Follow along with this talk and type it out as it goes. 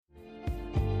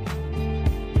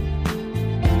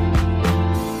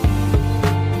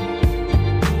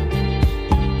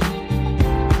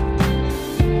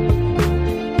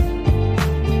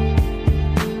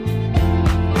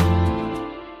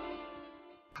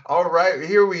All right,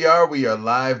 here we are. We are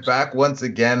live back once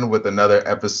again with another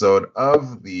episode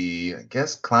of the, I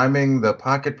guess, Climbing the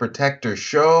Pocket Protector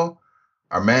show.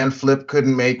 Our man Flip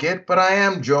couldn't make it, but I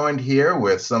am joined here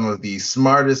with some of the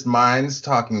smartest minds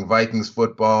talking Vikings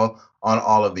football on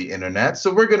all of the internet.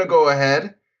 So we're going to go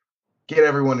ahead, get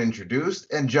everyone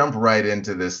introduced, and jump right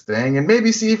into this thing and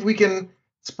maybe see if we can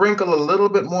sprinkle a little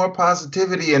bit more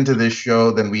positivity into this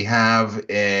show than we have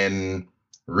in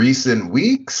recent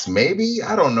weeks. Maybe.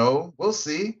 I don't know. We'll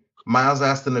see. Miles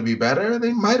asked them to be better.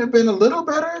 They might have been a little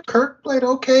better. Kirk played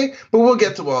okay, but we'll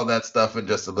get to all that stuff in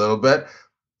just a little bit.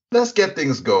 Let's get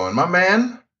things going. My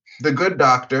man, the good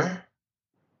doctor,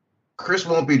 Chris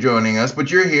won't be joining us, but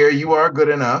you're here. You are good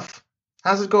enough.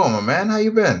 How's it going, my man? How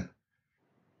you been?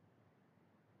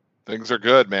 Things are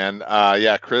good, man.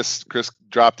 Yeah, Chris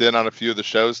dropped in on a few of the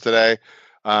shows today.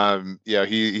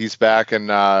 He's back in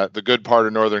the good part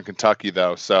of Northern Kentucky,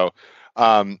 though. So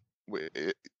that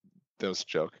was a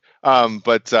joke.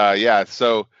 Yeah.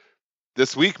 So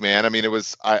this week, man. I mean,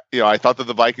 I thought that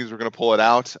the Vikings were going to pull it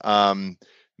out.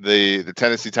 The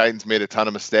Tennessee Titans made a ton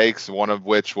of mistakes, one of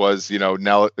which was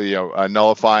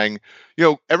nullifying.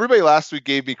 Everybody last week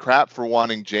gave me crap for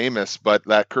wanting Jameis, but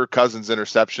that Kirk Cousins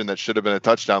interception that should have been a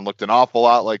touchdown looked an awful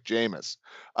lot like Jameis.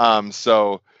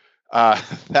 That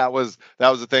was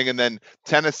the thing. And then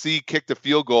Tennessee kicked a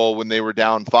field goal when they were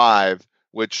down 5,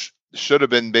 which should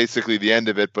have been basically the end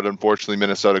of it, but unfortunately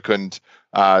Minnesota couldn't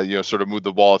sort of move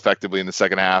the ball effectively in the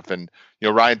second half. And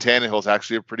Ryan Tannehill's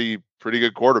actually a pretty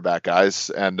good quarterback, guys.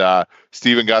 And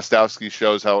Steven Gostkowski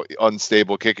shows how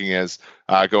unstable kicking is,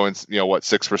 going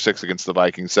 6 for 6 against the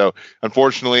Vikings. So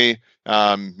unfortunately,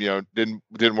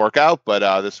 didn't work out.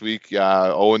 But this week,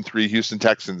 0-3 Houston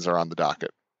Texans are on the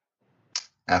docket.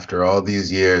 After all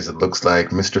these years, it looks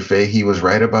like Mr. Fahey was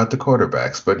right about the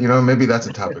quarterbacks. But maybe that's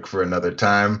a topic for another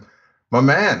time. My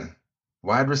man,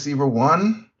 wide receiver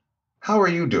 1, how are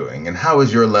you doing? And how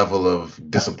is your level of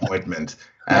disappointment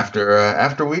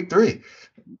after week 3?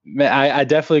 Man, I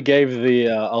definitely gave the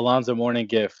Alonzo Mourning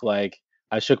gift. Like,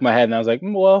 I shook my head and I was like,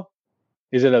 well,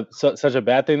 is it such a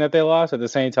bad thing that they lost at the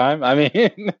same time? I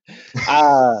mean,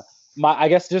 I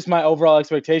guess just my overall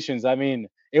expectations. I mean,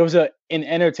 it was an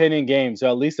entertaining game, so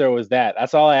at least there was that.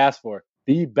 That's all I asked for.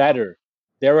 Be better.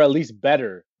 They were at least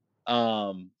better.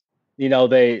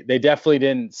 They definitely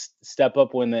didn't step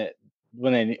up when they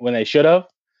should have.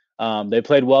 They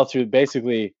played well through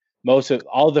basically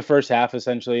all of the first half,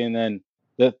 essentially, and then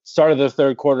the start of the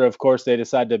third quarter, of course, they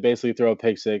decided to basically throw a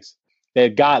pick six. They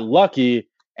got lucky,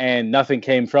 and nothing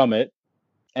came from it.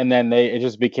 And then it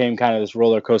just became kind of this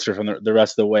roller coaster from the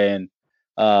rest of the way. And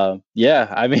I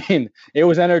mean, it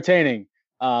was entertaining.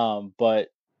 But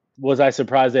was I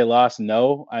surprised they lost?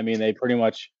 No. I mean, they pretty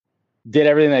much did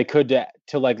everything they could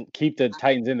to like keep the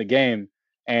Titans in the game.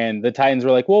 And the Titans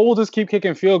were like, well, we'll just keep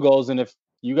kicking field goals. And if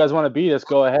you guys want to beat us,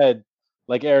 go ahead,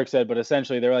 like Eric said. But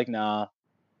essentially, they're like, nah,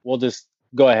 we'll just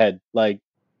go ahead. Like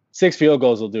 6 field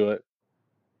goals will do it.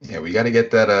 Yeah, we got to get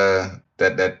that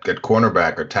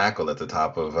cornerback or tackle at the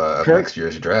top of next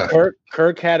year's draft.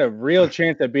 Kirk had a real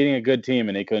chance at beating a good team,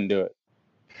 and he couldn't do it.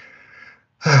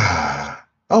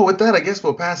 Oh, with that, I guess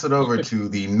we'll pass it over to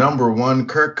the number 1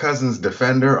 Kirk Cousins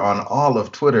defender on all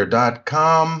of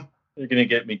Twitter.com. You're gonna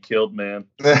get me killed, man.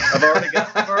 I've already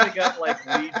got like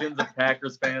legions of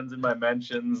Packers fans in my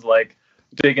mentions, like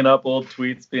digging up old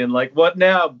tweets, being like, "What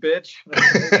now, bitch?"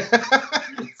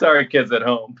 Sorry, kids at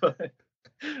home, but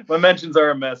my mentions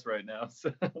are a mess right now.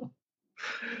 So.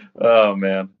 Oh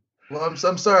man. Well,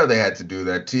 I'm sorry they had to do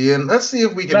that to you, and let's see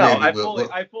if we can. No, I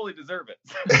fully deserve it.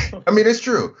 I mean, it's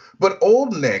true, but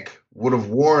old Nick would have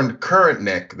warned current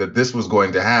Nick that this was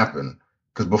going to happen,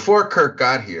 because before Kirk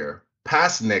got here,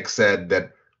 past Nick said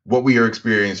that what we are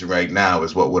experiencing right now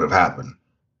is what would have happened.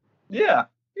 Yeah,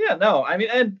 no, I mean,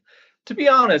 and to be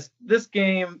honest, this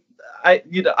game, I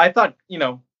thought,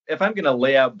 if I'm going to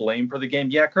lay out blame for the game,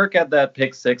 yeah, Kirk had that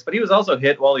pick 6, but he was also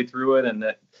hit while he threw it. And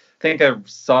I think I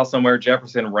saw somewhere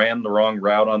Jefferson ran the wrong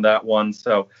route on that one.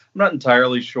 So I'm not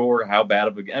entirely sure how bad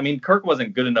of a, I mean, Kirk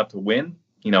wasn't good enough to win.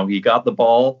 He got the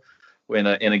ball in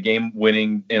a game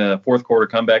winning in a fourth quarter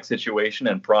comeback situation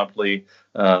and promptly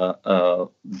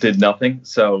did nothing.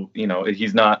 So,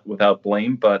 he's not without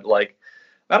blame, but like,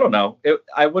 I don't know.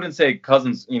 I wouldn't say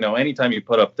Cousins, anytime you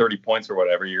put up 30 points or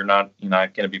whatever, you're not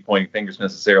going to be pointing fingers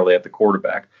necessarily at the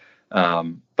quarterback.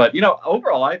 But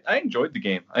overall, I enjoyed the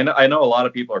game. I know a lot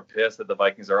of people are pissed that the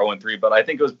Vikings are 0-3, but I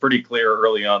think it was pretty clear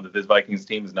early on that this Vikings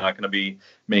team is not going to be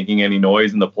making any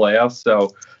noise in the playoffs.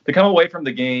 So to come away from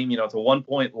the game, it's a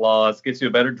 1-point loss, gets you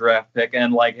a better draft pick,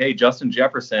 and like, hey, Justin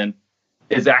Jefferson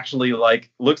is actually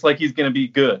looks like he's going to be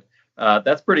good.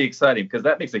 That's pretty exciting because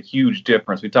that makes a huge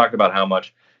difference. We talked about how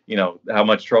much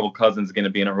trouble Cousins is going to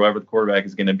be in, or whoever the quarterback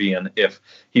is going to be in, if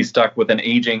he's stuck with an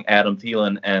aging Adam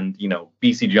Thielen and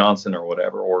BC Johnson or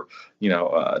whatever, or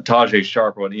Tajay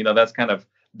Sharp or that's kind of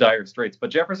dire straits. But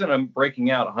Jefferson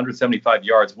breaking out 175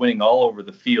 yards, winning all over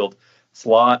the field.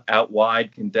 Slot, out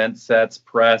wide, condensed sets,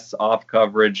 press, off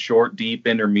coverage, short, deep,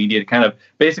 intermediate. Kind of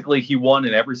basically he won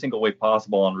in every single way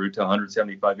possible en route to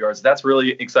 175 yards. That's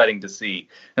really exciting to see.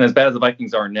 And as bad as the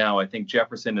Vikings are now, I think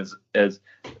Jefferson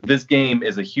this game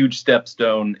is a huge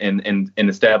stepstone in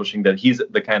establishing that he's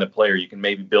the kind of player you can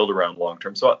maybe build around long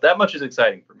term. So that much is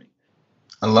exciting for me.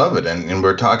 I love it. And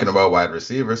we're talking about wide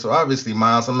receivers. So obviously,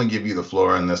 Miles, I'm going to give you the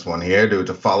floor on this one here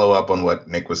to follow up on what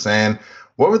Nick was saying.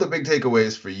 What were the big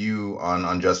takeaways for you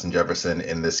on Justin Jefferson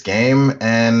in this game?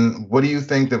 And what do you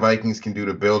think the Vikings can do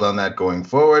to build on that going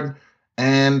forward?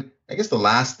 And I guess the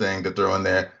last thing to throw in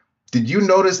there, did you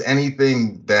notice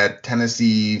anything that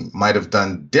Tennessee might have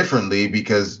done differently?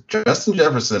 Because Justin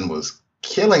Jefferson was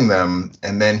killing them,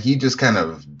 and then he just kind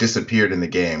of disappeared in the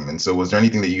game. And so was there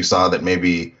anything that you saw that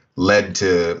maybe led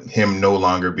to him no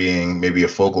longer being maybe a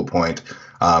focal point?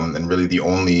 And really the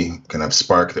only kind of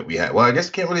spark that we had. Well, I guess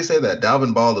can't really say that.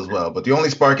 Dalvin balled as well, but the only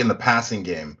spark in the passing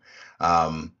game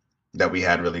that we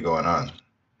had really going on.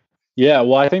 Yeah,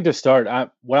 well, I think to start,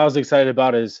 what I was excited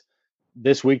about is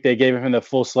this week they gave him the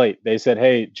full slate. They said,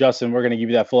 hey, Justin, we're going to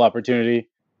give you that full opportunity.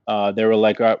 They were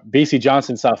like, BC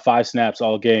Johnson saw 5 snaps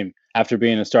all game after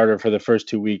being a starter for the first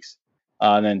 2 weeks.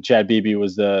 And then Chad Beebe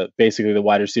was basically the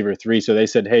wide receiver 3. So they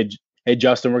said, hey,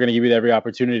 Justin, we're going to give you every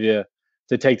opportunity to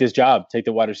take this job, take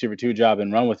the wide receiver 2 job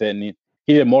and run with it. And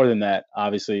he did more than that,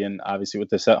 obviously with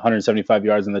the 175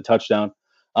 yards and the touchdown.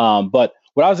 But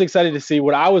what I was excited to see,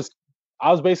 what I was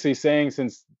basically saying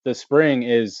since the spring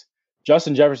is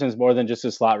Justin Jefferson is more than just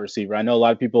a slot receiver. I know a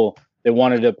lot of people, they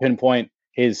wanted to pinpoint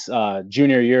his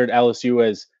junior year at LSU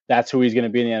as that's who he's going to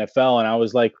be in the NFL. And I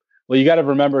was like, well, you got to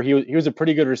remember he was a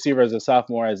pretty good receiver as a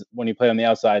sophomore, as when he played on the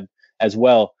outside as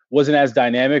well. Wasn't as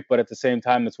dynamic, but at the same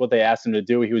time, that's what they asked him to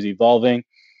do. He was evolving.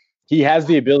 He has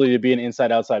the ability to be an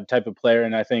inside-outside type of player,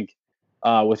 and I think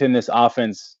within this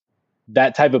offense,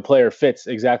 that type of player fits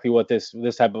exactly what this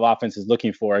type of offense is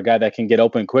looking for. A guy that can get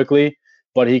open quickly,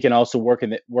 but he can also work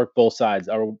both sides,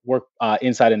 or work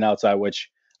inside and outside, which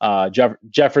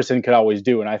Jefferson could always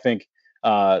do. And I think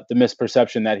the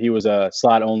misperception that he was a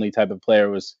slot-only type of player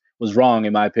was wrong,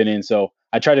 in my opinion. So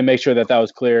I tried to make sure that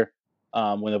was clear.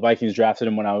 When the Vikings drafted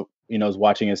him, when I was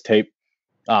watching his tape,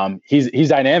 he's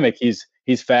dynamic.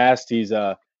 He's fast. He's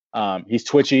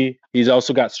twitchy. He's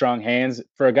also got strong hands.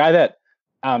 For a guy that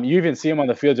you even see him on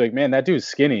the field, you're like, man, that dude's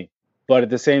skinny. But at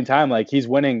the same time, like he's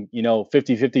winning,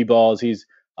 50-50 balls. He's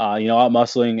out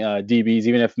muscling DBs.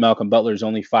 Even if Malcolm Butler's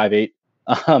only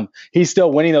 5'8", he's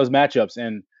still winning those matchups.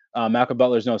 And Malcolm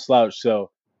Butler's no slouch. So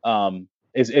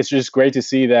it's just great to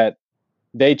see that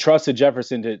they trusted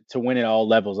Jefferson to win at all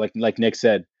levels. Like Nick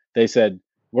said, they said,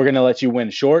 we're going to let you win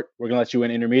short, we're going to let you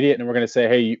win intermediate, and we're going to say,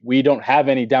 hey, we don't have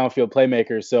any downfield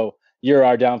playmakers, so you're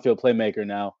our downfield playmaker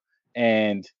now.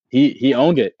 And he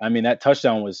owned it. I mean, that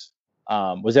touchdown was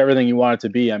everything you want it to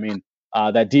be. I mean,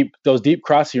 those deep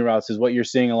crossing routes is what you're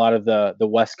seeing a lot of the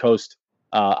West Coast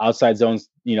outside zones,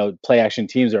 play action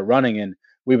teams are running, and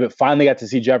we've finally got to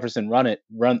see Jefferson run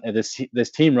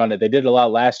this team run it. They did it a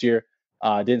lot last year.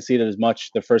 Didn't see it as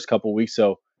much the first couple of weeks.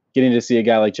 So getting to see a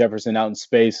guy like Jefferson out in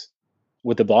space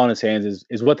with the ball in his hands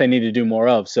is what they need to do more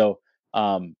of. So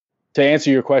to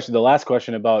answer your question, the last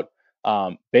question about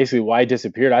basically why he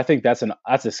disappeared, I think that's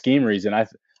a scheme reason.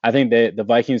 I think the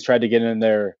Vikings tried to get in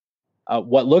their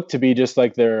what looked to be just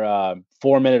like their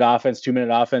 4-minute offense, 2-minute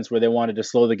offense, where they wanted to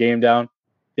slow the game down.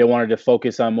 They wanted to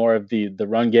focus on more of the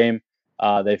run game.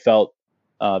 They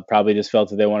probably just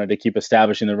felt that they wanted to keep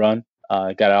establishing the run.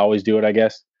 Got to always do it, I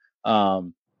guess.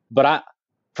 But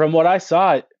from what I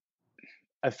saw,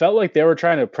 I felt like they were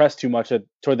trying to press too much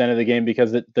toward the end of the game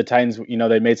because the Titans,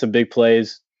 they made some big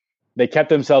plays. They kept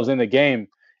themselves in the game,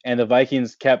 and the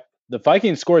Vikings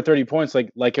scored 30 points,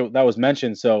 that was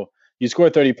mentioned. So you score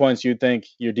 30 points, you'd think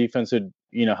your defense would,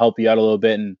 help you out a little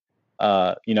bit, and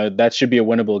that should be a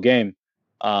winnable game.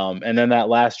 And then that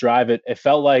last drive, it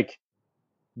felt like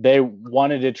they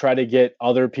wanted to try to get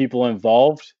other people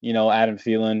involved, Adam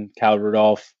Thielen, Kyle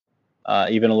Rudolph,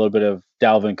 even a little bit of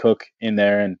Dalvin Cook in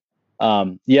there. And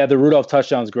the Rudolph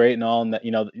touchdown's great and all, and that,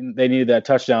 they needed that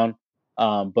touchdown.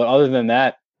 But other than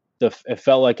that, it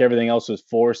felt like everything else was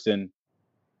forced, and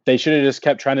they should have just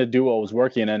kept trying to do what was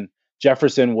working. And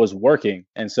Jefferson was working.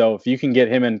 And so if you can get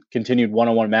him in continued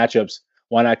one-on-one matchups,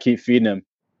 why not keep feeding him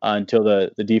until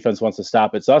the defense wants to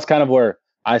stop it? So that's kind of where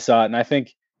I saw it. And I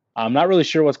think I'm not really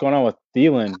sure what's going on with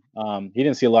Thielen. He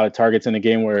didn't see a lot of targets in a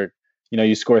game where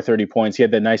you score 30 points. He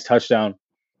had that nice touchdown,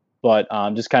 but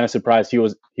just kind of surprised he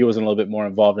wasn't a little bit more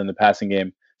involved in the passing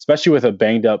game, especially with a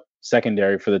banged up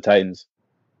secondary for the Titans.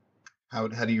 How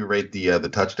do you rate the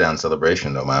touchdown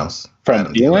celebration though, Miles?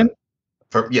 From Thielen?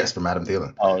 From Adam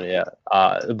Thielen. Oh yeah,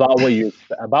 about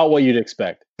what you'd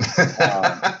expect.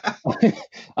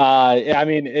 I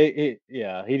mean,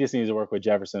 he just needs to work with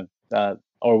Jefferson.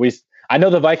 I know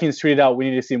the Vikings tweeted out we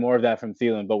need to see more of that from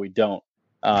Thielen, but we don't.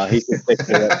 He can stick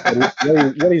to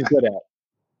what he's good at.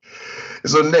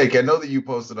 So Nick, I know that you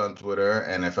posted on Twitter,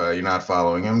 and if you're not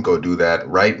following him, go do that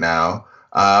right now.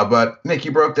 But Nick,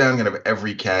 you broke down kind of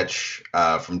every catch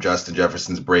from Justin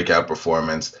Jefferson's breakout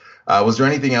performance. Was there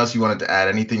anything else you wanted to add?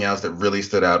 Anything else that really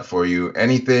stood out for you?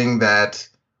 Anything that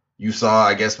you saw,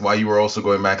 I guess, while you were also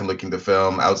going back and looking at the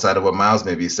film, outside of what Miles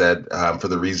maybe said, for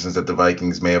the reasons that the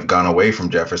Vikings may have gone away from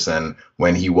Jefferson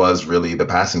when he was really the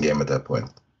passing game at that point?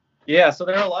 Yeah, so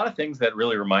there are a lot of things that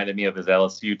really reminded me of his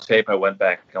LSU tape. I went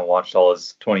back and watched all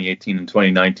his 2018 and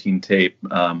 2019 tape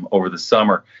over the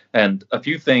summer. And a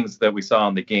few things that we saw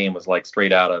in the game was like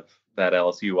straight out of that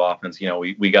LSU offense.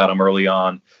 We got him early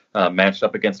on, matched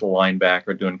up against a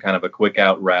linebacker, doing kind of a quick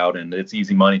out route, and it's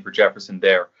easy money for Jefferson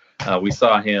there. We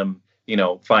saw him,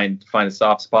 find a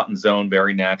soft spot in zone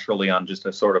very naturally on just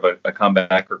a sort of a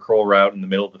comeback or curl route in the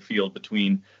middle of the field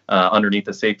between underneath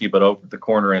the safety, but over the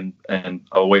corner and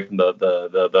away from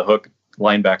the hook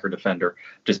linebacker defender.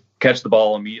 Just catch the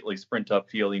ball immediately, sprint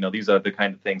upfield. These are the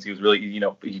kind of things he was really,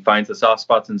 he finds the soft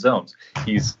spots in zones.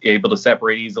 He's able to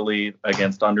separate easily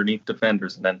against underneath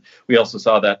defenders. And then we also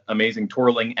saw that amazing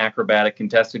twirling acrobatic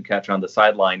contested catch on the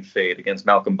sideline fade against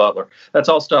Malcolm Butler. That's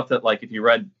all stuff that, like, if you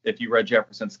read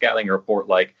Jefferson's scouting report,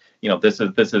 like, this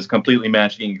is completely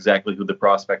matching exactly who the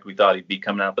prospect we thought he'd be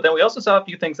coming out. But then we also saw a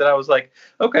few things that I was like,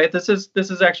 okay, this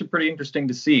is actually pretty interesting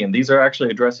to see. And these are actually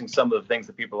addressing some of the things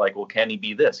that people are like, well, can he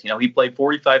be this? He played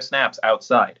 45 snaps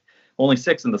outside, only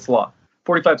 6 in the slot.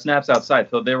 45 snaps outside.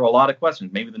 So there were a lot of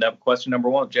questions. Maybe the question number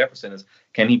one with Jefferson is,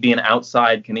 can he be an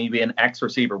outside? Can he be an X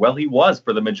receiver? Well, he was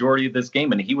for the majority of this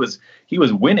game, and he was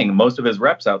winning most of his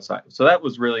reps outside. So that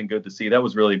was really good to see. That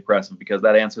was really impressive because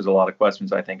that answers a lot of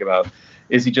questions, I think, about,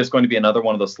 is he just going to be another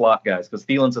one of those slot guys? Because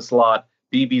Thielen's a slot,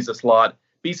 BB's a slot.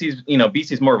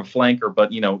 BC's more of a flanker,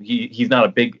 but he's not a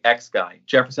big X guy.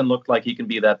 Jefferson looked like he can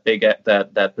be that big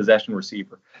that possession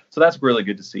receiver. So that's really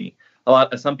good to see.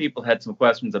 Some people had some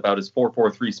questions about his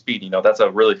 4.43 speed. That's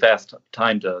a really fast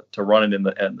time to run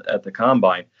it at the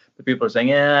combine. But people are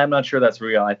saying, I'm not sure that's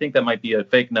real. I think that might be a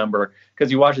fake number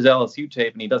because you watch his LSU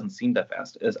tape and he doesn't seem that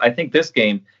fast. I think this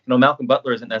game, Malcolm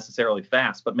Butler isn't necessarily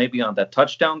fast, but maybe on that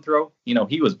touchdown throw,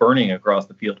 he was burning across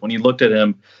the field. When you looked at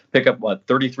him pick up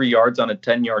 33 yards on a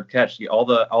 10-yard catch, all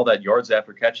that yards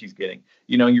after catch he's getting,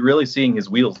 you're really seeing his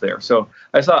wheels there. So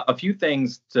I saw a few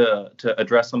things to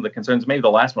address some of the concerns. Maybe the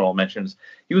last one I'll mention is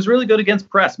he was really good against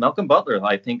press. Malcolm Butler,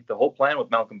 I think the whole plan with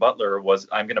Malcolm Butler was,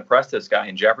 I'm going to press this guy,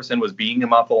 and Jefferson was beating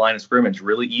him off the line of scrimmage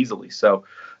really easily. So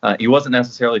he wasn't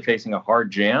necessarily facing a hard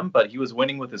jam, but he was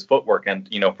winning with his footwork. And,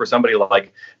 for somebody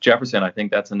like Jefferson, I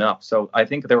think that's enough. So I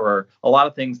think there were a lot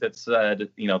of things that said,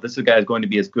 this guy is going to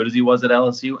be as good as he was at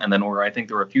LSU. And then I think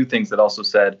there were a few things that also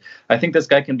said, I think this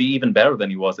guy can be even better than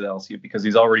he was at LSU because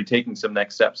he's already taking some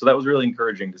next steps. So that was really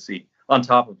encouraging to see, on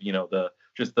top of,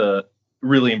 the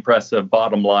really impressive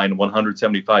bottom line,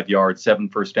 175 yards, 7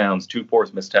 first downs, 2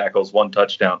 forced missed tackles, 1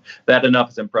 touchdown. That enough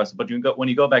is impressive. But when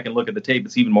you go back and look at the tape,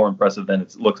 it's even more impressive than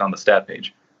it looks on the stat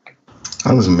page.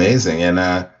 That was amazing.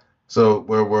 And so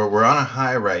we're on a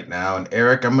high right now. And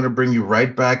Eric, I'm going to bring you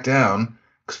right back down.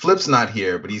 Flip's not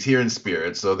here, but he's here in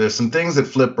spirit. So there's some things that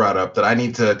Flip brought up that I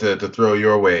need to throw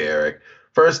your way, Eric.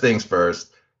 First things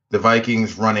first, the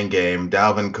Vikings running game,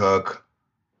 Dalvin Cook,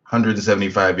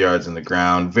 175 yards in the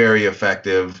ground, very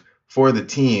effective for the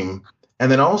team. And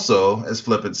then also, as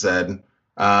Flip had said,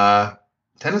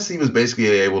 Tennessee was basically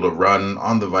able to run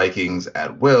on the Vikings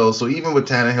at will. So even with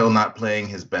Tannehill not playing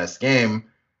his best game,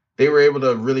 they were able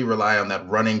to really rely on that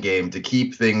running game to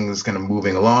keep things kind of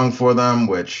moving along for them,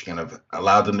 which kind of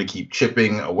allowed them to keep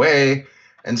chipping away.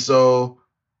 And so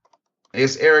I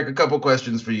guess, Eric, a couple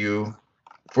questions for you.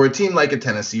 For a team like a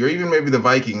Tennessee, or even maybe the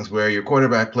Vikings, where your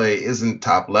quarterback play isn't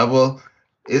top level,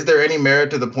 is there any merit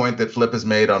to the point that Flip has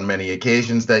made on many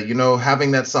occasions that,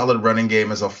 having that solid running game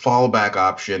as a fallback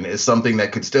option is something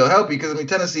that could still help you? Because,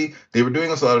 Tennessee, they were doing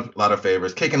us a lot of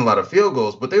favors, kicking a lot of field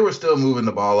goals, but they were still moving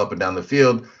the ball up and down the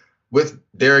field with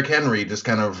Derrick Henry just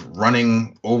kind of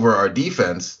running over our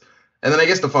defense. And then I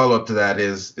guess the follow-up to that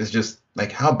is just,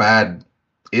 like, how bad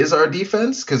is our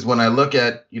defense? Because when I look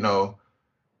at,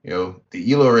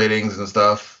 the ELO ratings and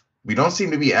stuff, we don't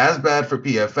seem to be as bad for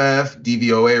PFF.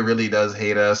 DVOA really does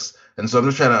hate us. And so I'm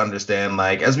just trying to understand,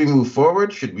 like, as we move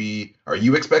forward, are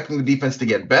you expecting the defense to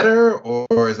get better,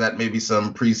 or is that maybe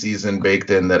some preseason baked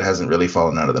in that hasn't really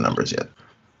fallen out of the numbers yet?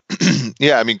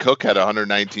 Yeah, I mean, Cook had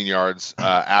 119 yards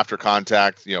after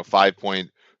contact,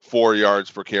 5.4 yards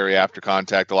per carry after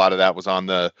contact. A lot of that was on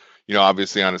the,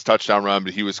 obviously on his touchdown run,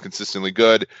 but he was consistently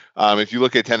good. If you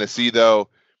look at Tennessee, though,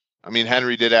 I mean,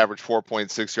 Henry did average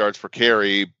 4.6 yards per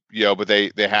carry, but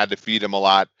they had to feed him a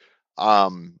lot.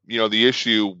 The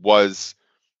issue was,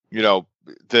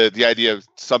 the idea of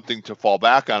something to fall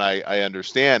back on. I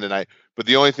understand, but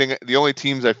the only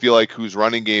teams I feel like whose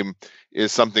running game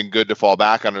is something good to fall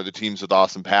back on are the teams with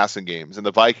awesome passing games, and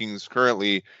the Vikings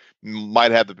currently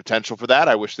might have the potential for that.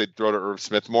 I wish they'd throw to Irv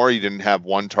Smith more. He didn't have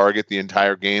one target the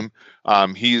entire game.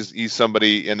 He's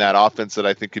somebody in that offense that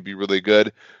I think could be really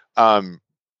good.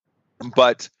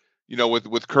 But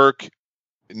with Kirk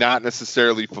not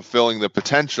necessarily fulfilling the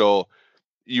potential,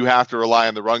 you have to rely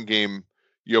on the run game,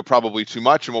 probably too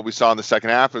much. And what we saw in the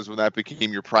second half is when that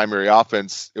became your primary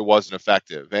offense, it wasn't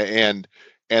effective. And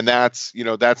that's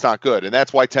not good. And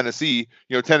that's why Tennessee's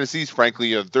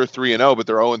frankly, they're 3-0, but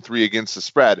they're 0-3 against the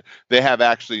spread. They have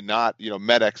actually not,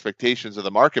 met expectations of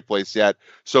the marketplace yet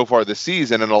so far this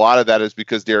season. And a lot of that is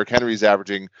because Derrick Henry's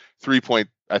averaging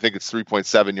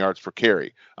 3.7 yards per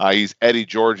carry. He's Eddie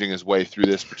Georging his way through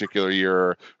this particular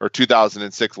year, or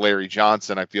 2006 Larry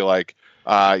Johnson, I feel like,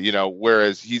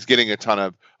 whereas he's getting a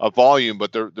ton of volume,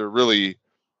 but they're really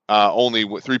only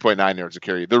 3.9 yards a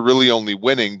carry. They're really only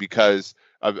winning because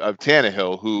of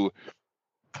Tannehill, who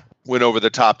went over the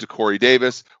top to Corey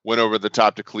Davis, went over the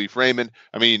top to Khalif Raymond.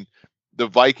 I mean, the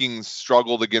Vikings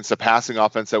struggled against a passing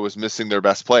offense that was missing their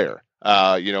best player,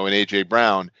 in A.J.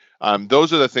 Brown.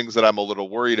 Those are the things that I'm a little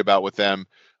worried about with them.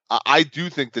 I do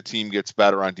think the team gets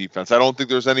better on defense. I don't think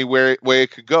there's any way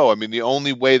it could go. I mean, the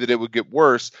only way that it would get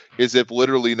worse is if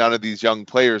literally none of these young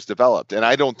players developed. And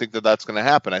I don't think that that's going to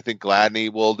happen. I think Gladney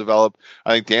will develop.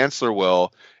 I think Dantzler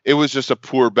will. It was just a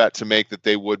poor bet to make that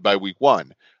they would by week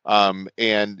one. They're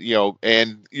going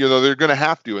to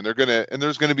have to, and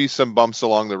there's going to be some bumps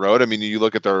along the road. I mean, you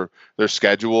look at their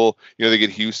schedule, they get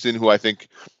Houston, who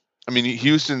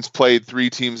Houston's played 3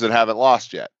 teams that haven't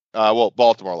lost yet.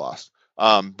 Baltimore lost.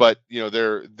 But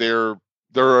they're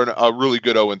a really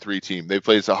good 0-3 team. They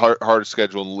play the hardest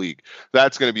schedule in the league.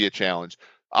 That's going to be a challenge.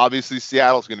 Obviously,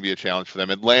 Seattle's going to be a challenge for them.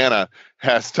 Atlanta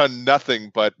has done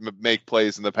nothing but make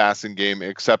plays in the passing game,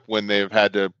 except when they've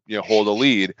had to hold a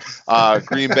lead.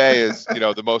 Green Bay is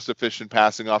the most efficient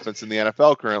passing offense in the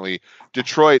NFL currently.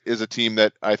 Detroit is a team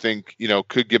that I think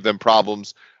could give them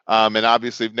problems. And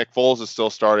obviously, if Nick Foles is still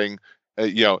starting,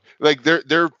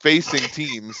 they're facing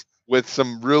teams with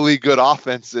some really good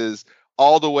offenses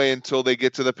all the way until they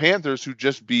get to the Panthers, who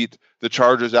just beat the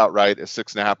Chargers outright, a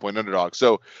 6.5-point underdog.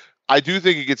 So I do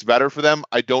think it gets better for them.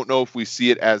 I don't know if we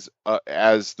see it as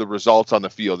the results on the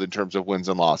field in terms of wins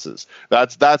and losses.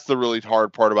 That's the really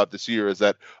hard part about this year, is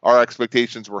that our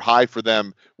expectations were high for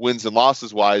them wins and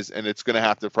losses wise, and it's going to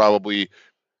have to probably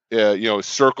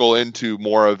circle into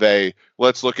more of a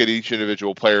let's look at each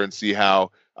individual player and see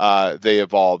how they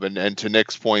evolve. And to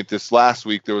Nick's point, this last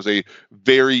week there was a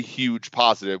very huge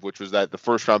positive, which was that the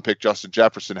first round pick Justin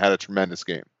Jefferson had a tremendous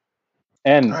game.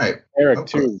 And Eric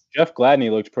too. Jeff Gladney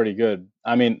looked pretty good.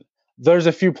 I mean, there's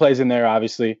a few plays in there,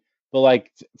 obviously, but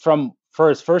for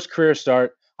his first career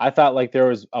start, I thought like there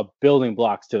was a building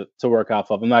blocks to work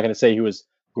off of. I'm not going to say he was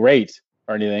great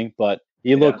or anything, but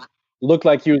he looked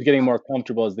like he was getting more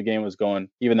comfortable as the game was going,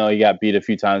 even though he got beat a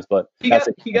few times. But he got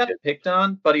picked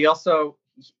on, but he also.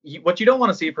 What you don't want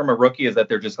to see from a rookie is that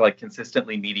they're just like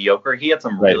consistently mediocre. He had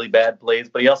some really bad plays,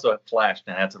 but he also flashed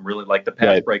and had some really, like the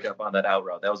pass breakup on that out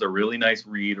route. That was a really nice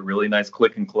read, a really nice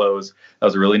click and close. That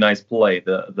was a really nice play.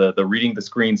 The reading the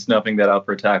screen, snuffing that out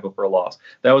for a tackle for a loss.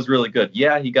 That was really good.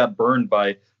 Yeah, he got burned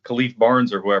by Khalif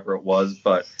Barnes or whoever it was,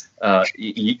 but I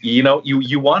think you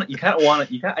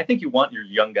want your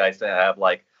young guys to have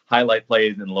like highlight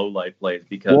plays and low light plays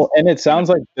because. And it sounds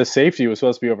like the safety was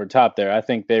supposed to be over top there. I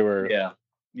think they were.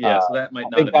 Yeah, so that might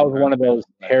not. I think that was one of those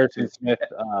Harrison Smith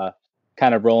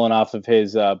kind of rolling off of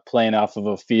his playing off of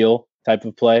a feel type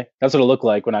of play. That's what it looked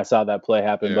like when I saw that play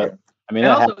happen. Yeah. But I mean,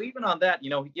 and also even on that,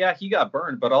 he got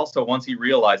burned, but also once he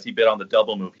realized he bit on the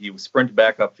double move, he sprinted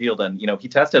back upfield, and he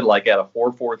tested like at a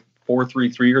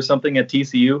 4.33 or something at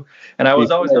TCU, and I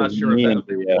was always not sure if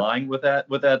that was lying with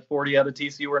that 40 out of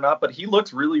TCU or not, but he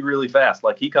looks really, really fast.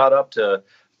 Like he caught up to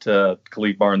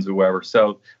Khalif Barnes, whoever.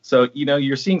 So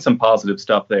you're seeing some positive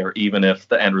stuff there, even if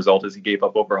the end result is he gave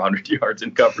up over 100 yards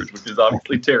in coverage, which is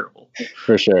obviously terrible.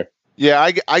 For sure. Yeah,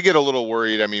 I get a little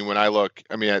worried. I mean, when I look,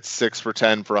 I mean, at 6 for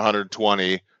 10 for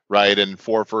 120, right, and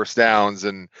 4 first downs,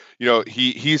 and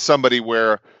he's somebody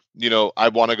where I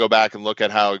want to go back and look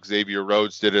at how Xavier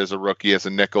Rhodes did as a rookie as a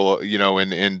nickel,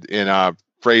 in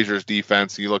Frazier's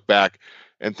defense. And you look back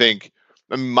and think,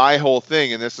 I mean, my whole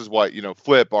thing, and this is what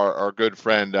Flip, our good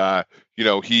friend,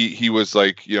 he was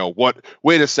like, what?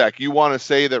 Wait a sec, you want to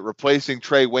say that replacing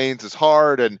Trey Waynes is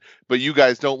hard, but you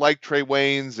guys don't like Trey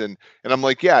Waynes, and I'm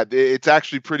like, yeah, it's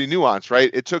actually pretty nuanced, right?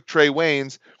 It took Trey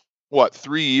Waynes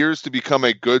 3 years to become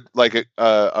a good, like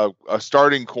a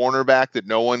starting cornerback that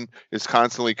no one is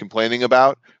constantly complaining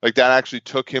about. Like, that actually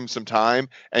took him some time,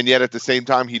 and yet at the same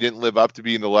time he didn't live up to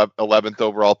being the 11th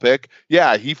overall pick.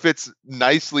 Yeah, he fits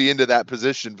nicely into that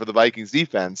position for the Vikings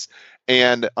defense,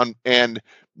 and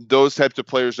those types of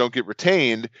players don't get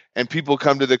retained, and people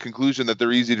come to the conclusion that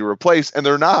they're easy to replace, and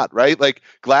they're not, right? Like,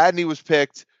 Gladney was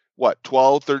picked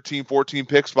 12, 13, 14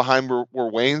 picks behind where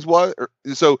Waynes was.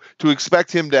 So to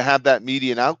expect him to have that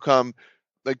median outcome,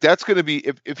 like, that's going to be,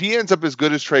 if he ends up as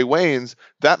good as Trey Waynes,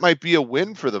 that might be a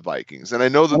win for the Vikings. And I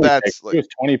know that's he was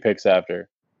 20 picks after.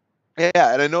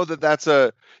 Yeah, and I know that's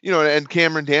and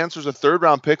Cameron Dantzer's a 3rd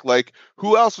round pick. Like,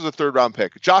 who else was a 3rd round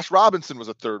pick? Josh Robinson was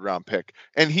a 3rd round pick,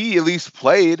 and he at least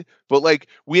played. But like,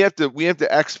 we have the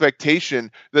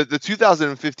expectation that the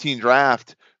 2015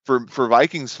 draft for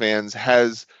Vikings fans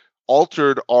has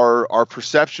altered our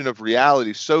perception of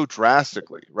reality so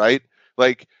drastically, right?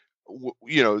 Like,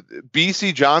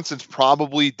 BC Johnson's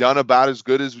probably done about as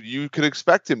good as you could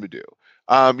expect him to do.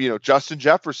 Justin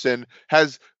Jefferson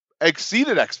has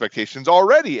exceeded expectations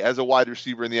already as a wide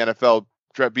receiver in the NFL,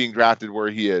 being drafted where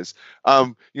he is.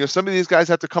 Some of these guys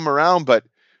have to come around, but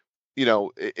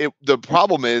the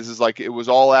problem is like, it was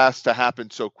all asked to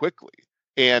happen so quickly.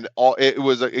 And it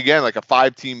was, again, like a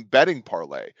 5-team betting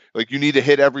parlay. Like, you need to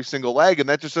hit every single leg, and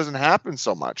that just doesn't happen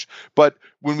so much. But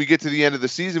when we get to the end of the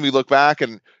season, we look back,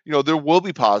 and there will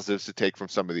be positives to take from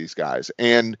some of these guys.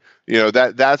 And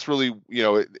that's really,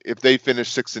 if they finish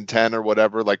 6-10 or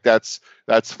whatever, like, that's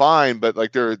fine. But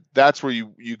like, that's where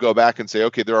you go back and say,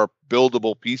 okay, there are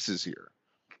buildable pieces here.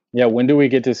 Yeah, when do we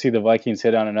get to see the Vikings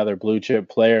hit on another blue chip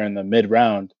middle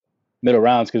rounds?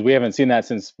 Because we haven't seen that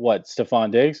since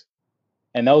Stephon Diggs.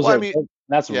 And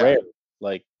that's rare.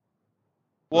 Like,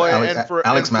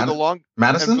 Alex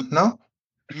Madison? No,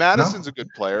 Madison's a good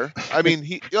player. I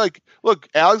mean, look,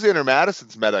 Alexander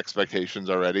Madison's met expectations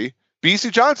already.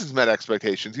 BC Johnson's met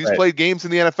expectations. He's played games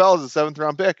in the NFL as a 7th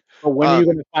round pick. But when are you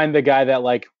going to find the guy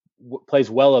that plays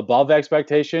well above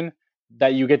expectation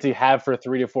that you get to have for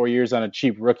 3 to 4 years on a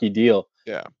cheap rookie deal?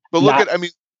 Yeah, but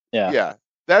yeah.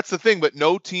 That's the thing, but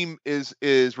no team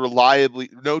reliably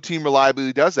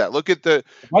does that. Look at the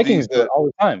Vikings do it all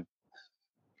the time.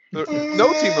 No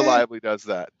team reliably does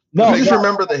that. No, just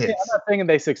remember the hits. I'm not saying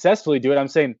they successfully do it. I'm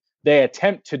saying they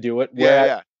attempt to do it.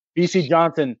 Yeah. BC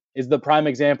Johnson is the prime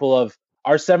example of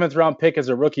our 7th round pick as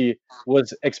a rookie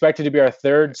was expected to be our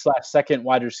 3rd/2nd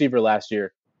wide receiver last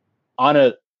year on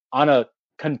a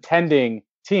contending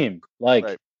team.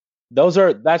 Like,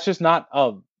 that's just not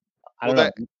I don't know.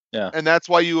 Yeah. And that's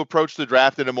why you approach the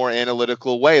draft in a more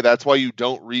analytical way. That's why you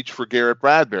don't reach for Garrett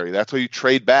Bradbury. That's why you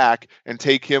trade back and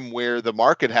take him where the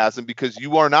market has him, because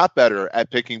you are not better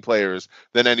at picking players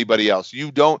than anybody else.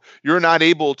 You're not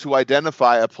able to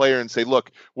identify a player and say,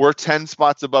 look, we're 10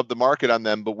 spots above the market on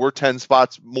them, but we're 10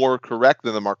 spots more correct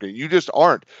than the market. You just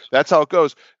aren't. That's how it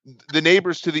goes. The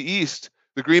neighbors to the east,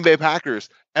 the Green Bay Packers,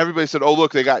 everybody said, oh,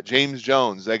 look, they got James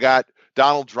Jones. They got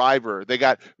Donald Driver. They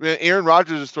got Aaron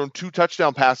Rodgers has thrown 2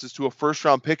 touchdown passes to a 1st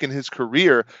round pick in his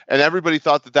career, and everybody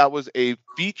thought that was a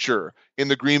feature in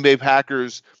the Green Bay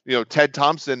Packers. Ted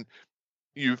Thompson.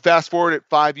 You fast forward it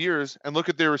 5 years and look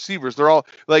at their receivers. They're all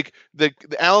like the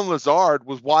Allen Lazard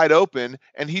was wide open,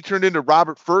 and he turned into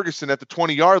Robert Ferguson at the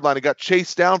 20-yard line and got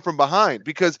chased down from behind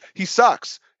because he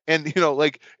sucks. And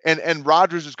and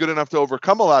Rodgers is good enough to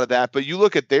overcome a lot of that. But you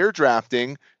look at their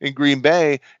drafting in Green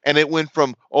Bay, and it went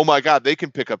from, oh my God, they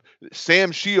can pick up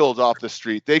Sam Shields off the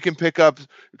street, they can pick up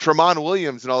Tramon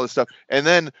Williams and all this stuff, and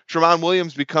then Tramon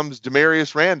Williams becomes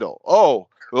Demarius Randall. Oh,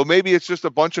 well, maybe it's just a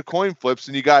bunch of coin flips,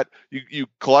 and you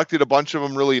collected a bunch of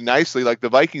them really nicely, like the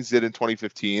Vikings did in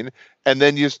 2015, and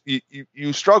then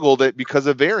you struggled it because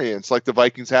of variance, like the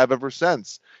Vikings have ever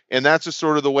since. And that's just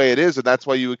sort of the way it is, and that's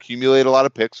why you accumulate a lot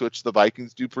of picks, which the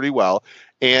Vikings do pretty well,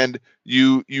 and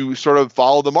you sort of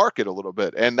follow the market a little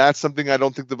bit, and that's something I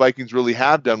don't think the Vikings really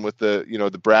have done with the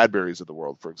the Bradburys of the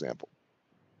world, for example.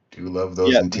 Do love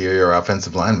those interior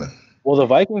offensive linemen. Well, the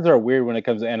Vikings are weird when it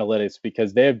comes to analytics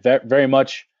because they very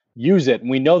much use it,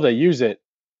 and we know they use it,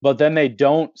 but then they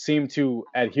don't seem to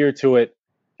adhere to it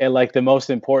at like the most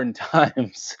important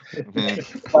times.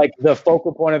 Like the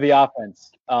focal point of the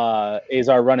offense is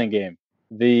our running game.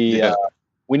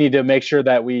 We need to make sure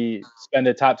that we spend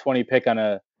a top 20 pick on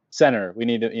a center. We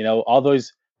need to, all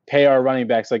those pay our running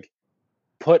backs. Like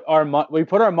we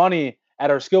put our money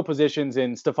at our skill positions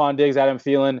in Stephon Diggs, Adam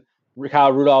Thielen,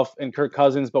 Kyle Rudolph, and Kirk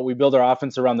Cousins, but we build our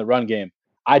offense around the run game.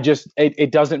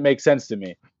 It doesn't make sense to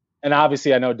me. And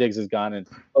obviously I know Diggs is gone,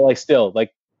 but like still,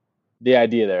 like the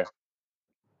idea there.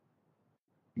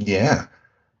 Yeah.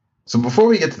 So before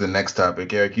we get to the next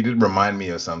topic, Eric, you did remind me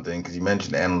of something because you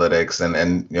mentioned analytics, and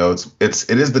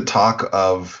it is the talk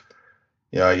of,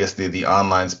 I guess the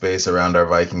online space around our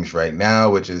Vikings right now,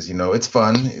 which is, it's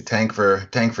fun. Tank for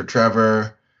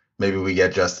Trevor. Maybe we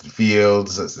get Justin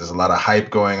Fields. There's a lot of hype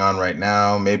going on right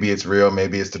now. Maybe it's real.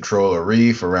 Maybe it's the troll or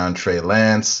reef around Trey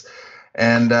Lance.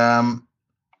 And, our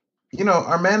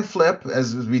man Flip,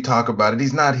 as we talk about it,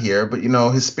 he's not here, but,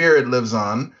 his spirit lives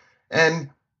on. And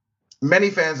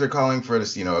many fans are calling for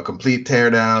this, a complete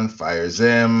teardown, fire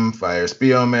Zim, fire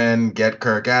Spielman, get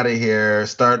Kirk out of here,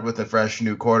 start with a fresh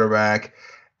new quarterback.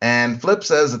 And Flip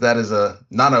says that is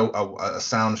not a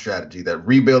sound strategy, that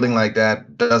rebuilding like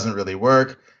that doesn't really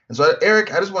work. And so,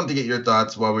 Eric, I just wanted to get your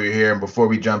thoughts while we were here and before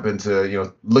we jump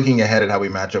into, looking ahead at how we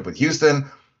match up with Houston,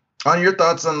 on your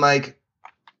thoughts on, like,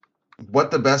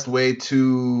 what the best way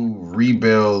to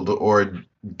rebuild or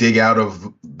dig out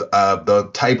of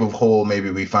the type of hole maybe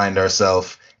we find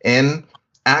ourselves in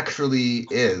actually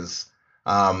is,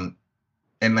 and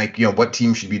like, what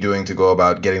teams should be doing to go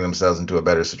about getting themselves into a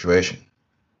better situation.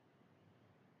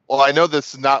 Well, I know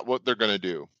this is not what they're going to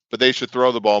do, but they should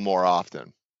throw the ball more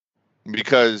often,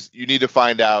 because you need to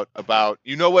find out about,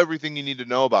 everything you need to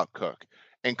know about Cook,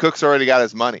 and Cook's already got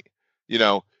his money.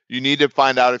 You need to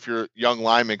find out if your young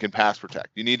lineman can pass protect.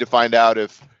 You need to find out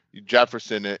if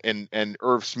Jefferson and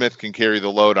Irv Smith can carry the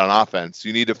load on offense.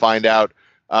 You need to find out,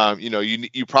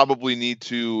 you probably need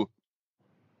to,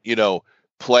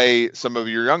 play some of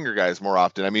your younger guys more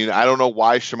often. I mean, I don't know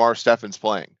why Shamar Stephen's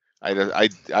playing.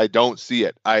 I don't see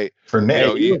it. He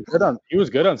was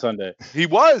good on Sunday. He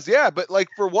was, yeah, but like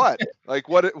for what? Like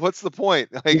what's the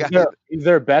point? Like he's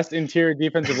their best interior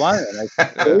defensive lineman.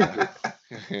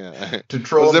 Yeah. To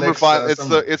troll Zimmer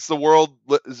it's the world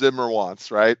Zimmer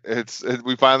wants, right?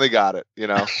 We finally got it,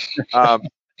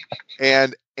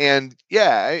 and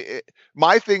yeah,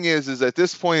 my thing is at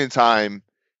this point in time,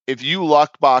 if you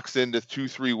luck box into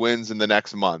 2-3 wins in the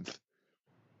next month,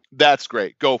 that's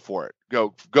great. Go for it.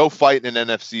 Go fight in an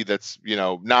NFC that's,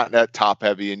 not that top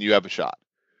heavy, and you have a shot.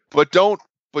 But don't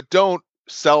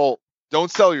sell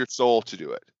your soul to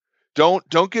do it.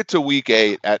 Don't get to week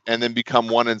 8 and then become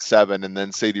 1-7 and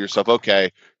then say to yourself,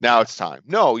 okay, now it's time.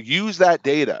 No, use that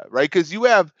data, right? Because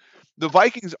the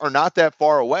Vikings are not that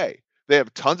far away. They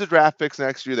have tons of draft picks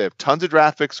next year. They have tons of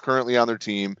draft picks currently on their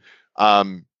team.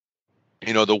 The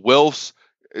Wilfs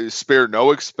spare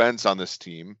no expense on this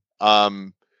team.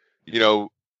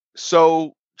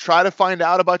 So try to find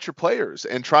out about your players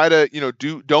and try to,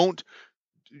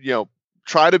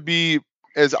 try to be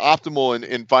as optimal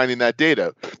in finding that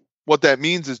data. What that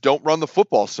means is don't run the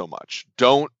football so much.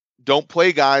 Don't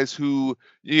play guys who,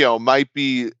 might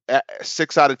be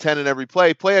 6 out of 10 in every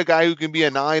play. Play a guy who can be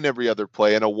a 9 every other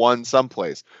play and a 1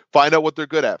 someplace. Find out what they're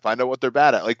good at. Find out what they're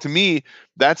bad at. Like, to me,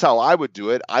 that's how I would do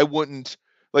it. I wouldn't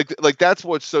like that's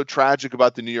what's so tragic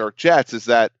about the New York Jets is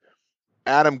that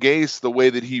Adam Gase, the way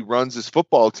that he runs his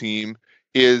football team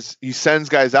is he sends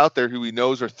guys out there who he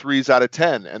knows are 3s out of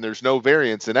 10, and there's no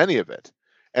variance in any of it.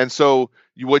 And so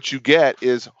what you get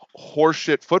is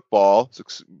horseshit football,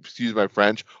 excuse my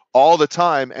French, all the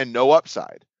time and no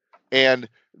upside. And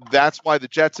that's why the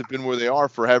Jets have been where they are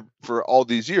for all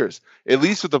these years. At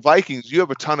least with the Vikings, you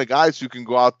have a ton of guys who can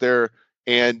go out there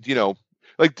and,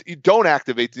 don't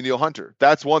activate Danielle Hunter.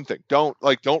 That's one thing. Don't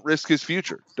risk his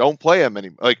future. Don't play him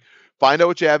anymore. Find out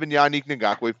what you have in Yannick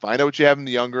Ngakoue. Find out what you have in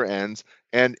the younger ends,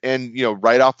 and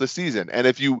right off the season. And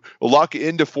if you luck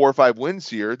into 4 or 5 wins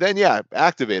here, then yeah,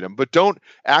 activate them. But don't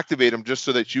activate them just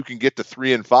so that you can get to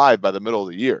 3-5 by the middle of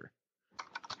the year.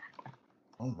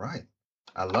 All right,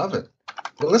 I love it.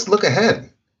 Well, let's look ahead,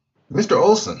 Mr.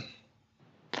 Olsen.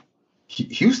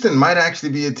 Houston might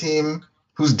actually be a team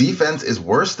whose defense is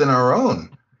worse than our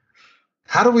own.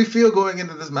 How do we feel going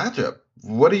into this matchup?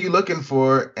 What are you looking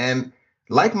for? And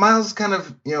like Miles kind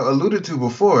of alluded to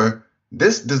before,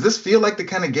 does this feel like the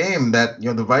kind of game that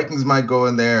the Vikings might go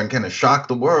in there and kind of shock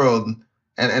the world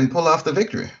and pull off the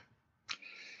victory?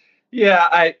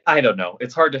 Yeah, I don't know.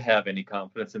 It's hard to have any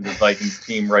confidence in the Vikings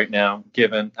team right now,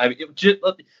 given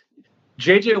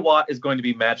J.J. Watt is going to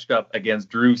be matched up against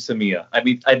Drew Samia. I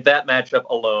mean, that matchup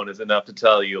alone is enough to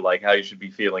tell you like how you should be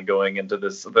feeling going into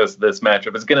this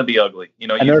matchup. It's going to be ugly. You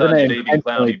know, you thought Jadeveon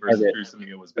Clowney versus Drew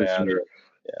Samia was bad.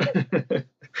 Yeah.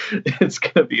 It's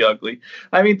going to be ugly.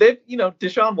 I mean,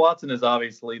 Deshaun Watson is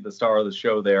obviously the star of the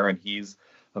show there, and he's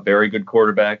a very good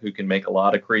quarterback who can make a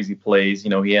lot of crazy plays. You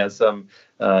know, he has some.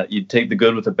 You take the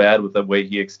good with the bad with the way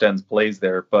he extends plays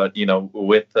there, but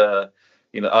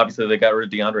obviously they got rid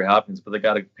of DeAndre Hopkins, but they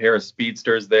got a pair of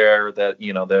speedsters there that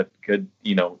could,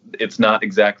 it's not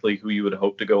exactly who you would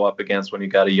hope to go up against when you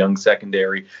got a young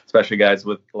secondary, especially guys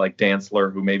with like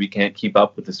Dantzler who maybe can't keep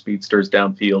up with the speedsters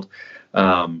downfield.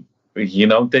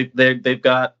 They've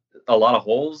got a lot of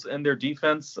holes in their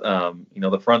defense.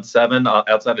 The front seven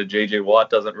outside of JJ Watt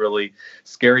doesn't really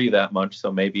scare you that much.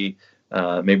 So maybe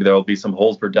there will be some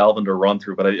holes for Dalvin to run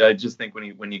through. But I just think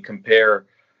when you compare,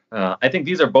 I think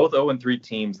these are both 0-3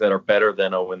 teams that are better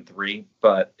than 0-3.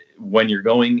 But when you're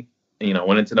going,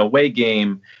 when it's an away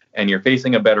game and you're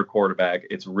facing a better quarterback,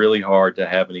 it's really hard to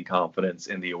have any confidence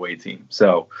in the away team.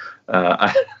 So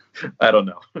I don't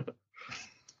know.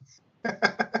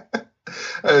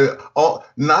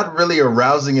 Not really a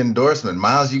rousing endorsement.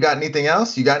 Miles, you got anything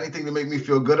else? You got anything to make me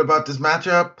feel good about this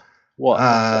matchup? What?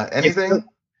 Anything?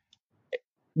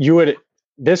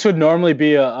 This would normally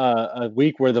be a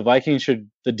week where the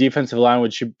defensive line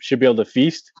should be able to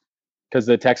feast because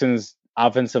the Texans'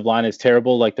 offensive line is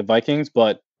terrible like the Vikings,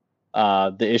 but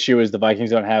the issue is the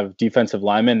Vikings don't have defensive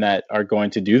linemen that are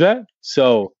going to do that.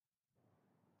 So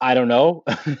I don't know.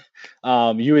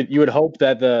 You would hope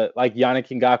that like Yannick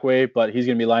Ngakoue, but he's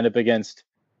going to be lined up against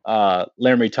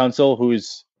Laramie Tunsil,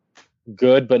 who's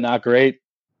good but not great.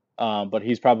 But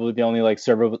he's probably the only like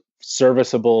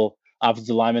serviceable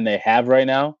offensive lineman they have right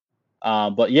now.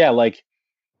 But yeah, like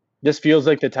this feels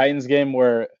like the Titans game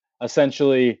where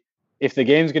essentially if the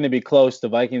game's going to be close, the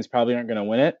Vikings probably aren't going to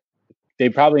win it. They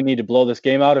probably need to blow this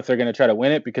game out if they're going to try to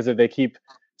win it, because if they keep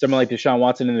someone like Deshaun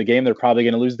Watson in the game, they're probably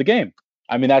going to lose the game.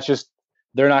 I mean,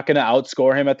 they're not going to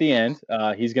outscore him at the end.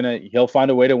 He'll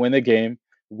find a way to win the game.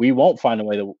 We'll find a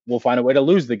way to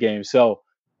lose the game. So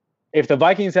if the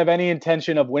Vikings have any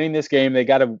intention of winning this game, they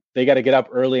got to get up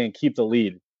early and keep the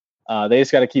lead. They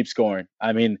just got to keep scoring.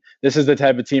 I mean, this is the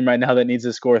type of team right now that needs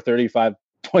to score 35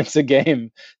 points a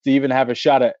game to even have a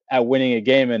shot at winning a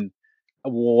game. And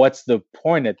what's the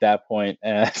point at that point?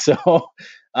 So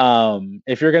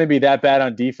if you're going to be that bad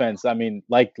on defense, I mean,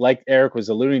 like Eric was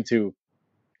alluding to,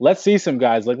 let's see some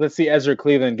guys. Like, let's see Ezra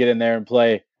Cleveland get in there and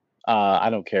play. I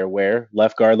don't care where,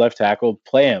 left guard, left tackle,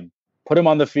 play him, put him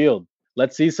on the field.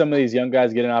 Let's see some of these young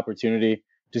guys get an opportunity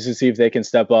just to see if they can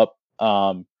step up.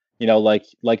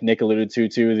 Like Nick alluded to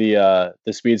the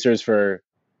speedsters for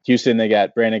Houston. They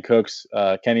got Brandon Cooks,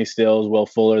 Kenny Stills, Will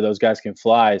Fuller. Those guys can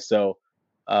fly. So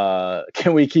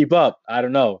can we keep up? I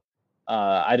don't know.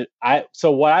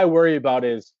 So what I worry about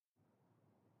is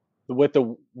with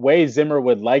the way Zimmer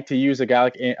would like to use a guy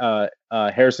like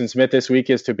Harrison Smith this week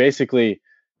is to basically,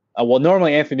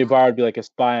 normally Anthony Barr would be like a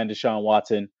spy on Deshaun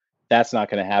Watson. That's not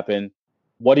going to happen.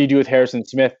 What do you do with Harrison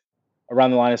Smith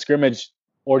around the line of scrimmage,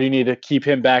 or do you need to keep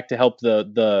him back to help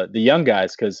the young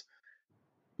guys? Because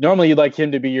normally you'd like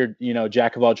him to be your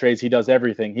jack of all trades. He does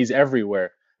everything. He's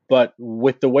everywhere. But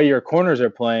with the way your corners are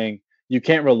playing, you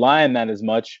can't rely on that as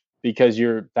much because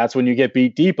that's when you get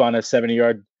beat deep on a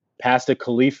 70-yard pass to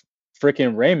Khalif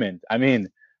freaking Raymond. I mean,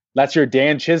 that's your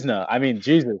Dan Chisna. I mean,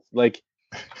 Jesus, like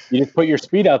you just put your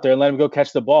speed out there and let him go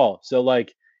catch the ball. So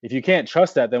like, if you can't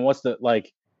trust that, then what's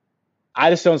I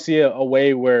just don't see a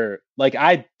way where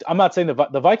I'm not saying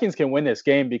the Vikings can win this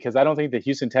game because I don't think the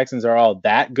Houston Texans are all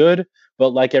that good, but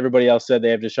like everybody else said,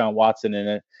 they have Deshaun Watson in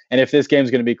it. And if this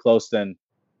game's going to be close, then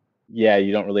yeah,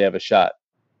 you don't really have a shot.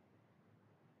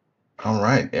 All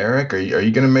right, Eric, are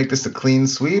you going to make this a clean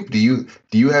sweep? Do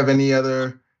you have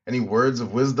any words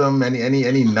of wisdom,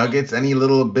 any nuggets, any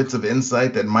little bits of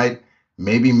insight that might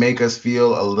maybe make us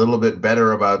feel a little bit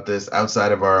better about this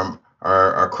outside of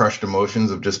our crushed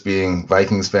emotions of just being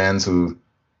Vikings fans who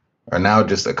are now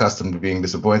just accustomed to being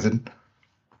disappointed?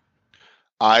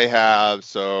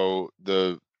 So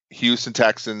the Houston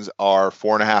Texans are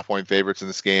 4.5 point favorites in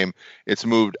this game. It's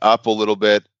moved up a little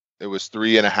bit. It was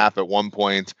 3.5 at one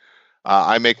point.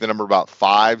 I make the number about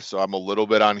 5, so I'm a little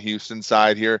bit on Houston's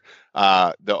side here.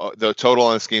 The total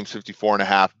on this game is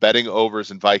 54.5. Betting overs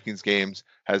in Vikings games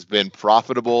has been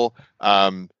profitable.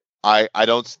 I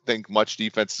don't think much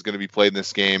defense is going to be played in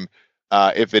this game.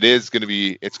 If it is going to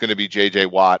be, it's going to be J.J.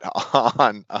 Watt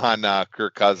on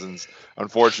Kirk Cousins.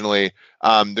 Unfortunately,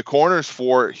 the corners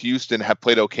for Houston have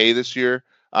played okay this year.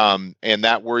 And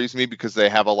that worries me because they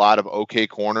have a lot of okay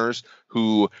corners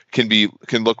who can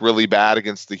look really bad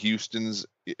against the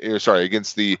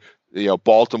against the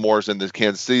Baltimore's and the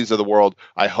Kansas City's of the world.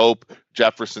 I hope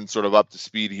Jefferson's sort of up to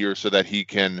speed here so that he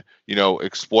can,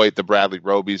 exploit the Bradley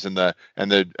Robies and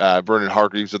the Vernon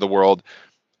Hargreaves of the world.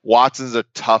 Watson's a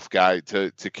tough guy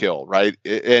to kill, right?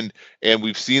 And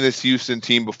we've seen this Houston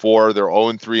team before. They're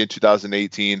 0-3 in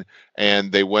 2018,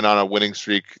 and they went on a winning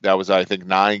streak. That was, I think,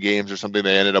 9 games or something.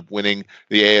 They ended up winning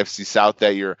the AFC South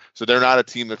that year. So they're not a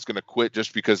team that's going to quit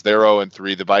just because they're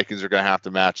 0-3. The Vikings are going to have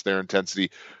to match their intensity.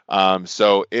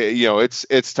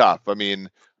 It's tough. I mean,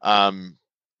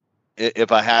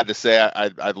 if I had to say,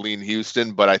 I'd lean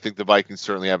Houston, but I think the Vikings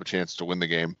certainly have a chance to win the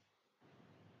game.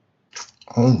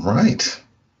 All right.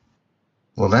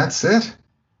 Well, that's it.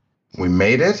 We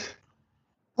made it.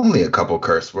 Only a couple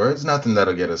curse words, nothing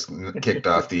that'll get us kicked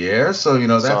off the air. So,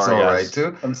 that's all right,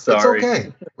 too. I'm sorry. It's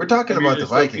okay. We're talking about the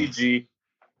Vikings.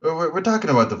 We're talking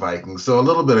about the Vikings, so a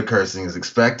little bit of cursing is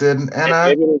expected.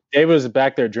 And David was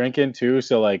back there drinking, too,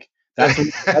 so, that's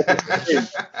you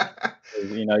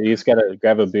just got to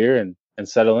grab a beer and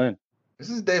settle in. This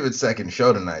is David's second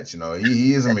show tonight,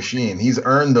 He is a machine. He's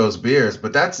earned those beers,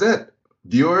 but that's it.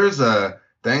 Viewers,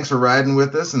 thanks for riding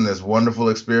with us in this wonderful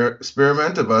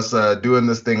experiment of us doing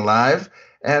this thing live.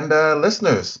 And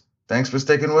listeners, thanks for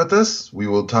sticking with us. We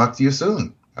will talk to you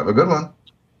soon. Have a good one.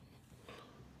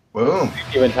 Boom. We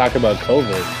didn't even talk about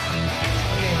COVID.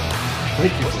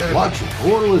 Thank you for watching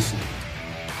or listening.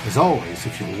 As always,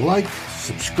 if you like,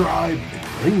 subscribe,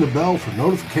 and ring the bell for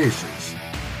notifications.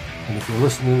 And if you're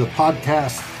listening to the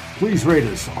podcast, please rate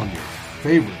us on your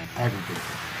favorite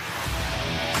aggregator.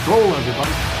 Roll,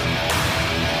 everybody.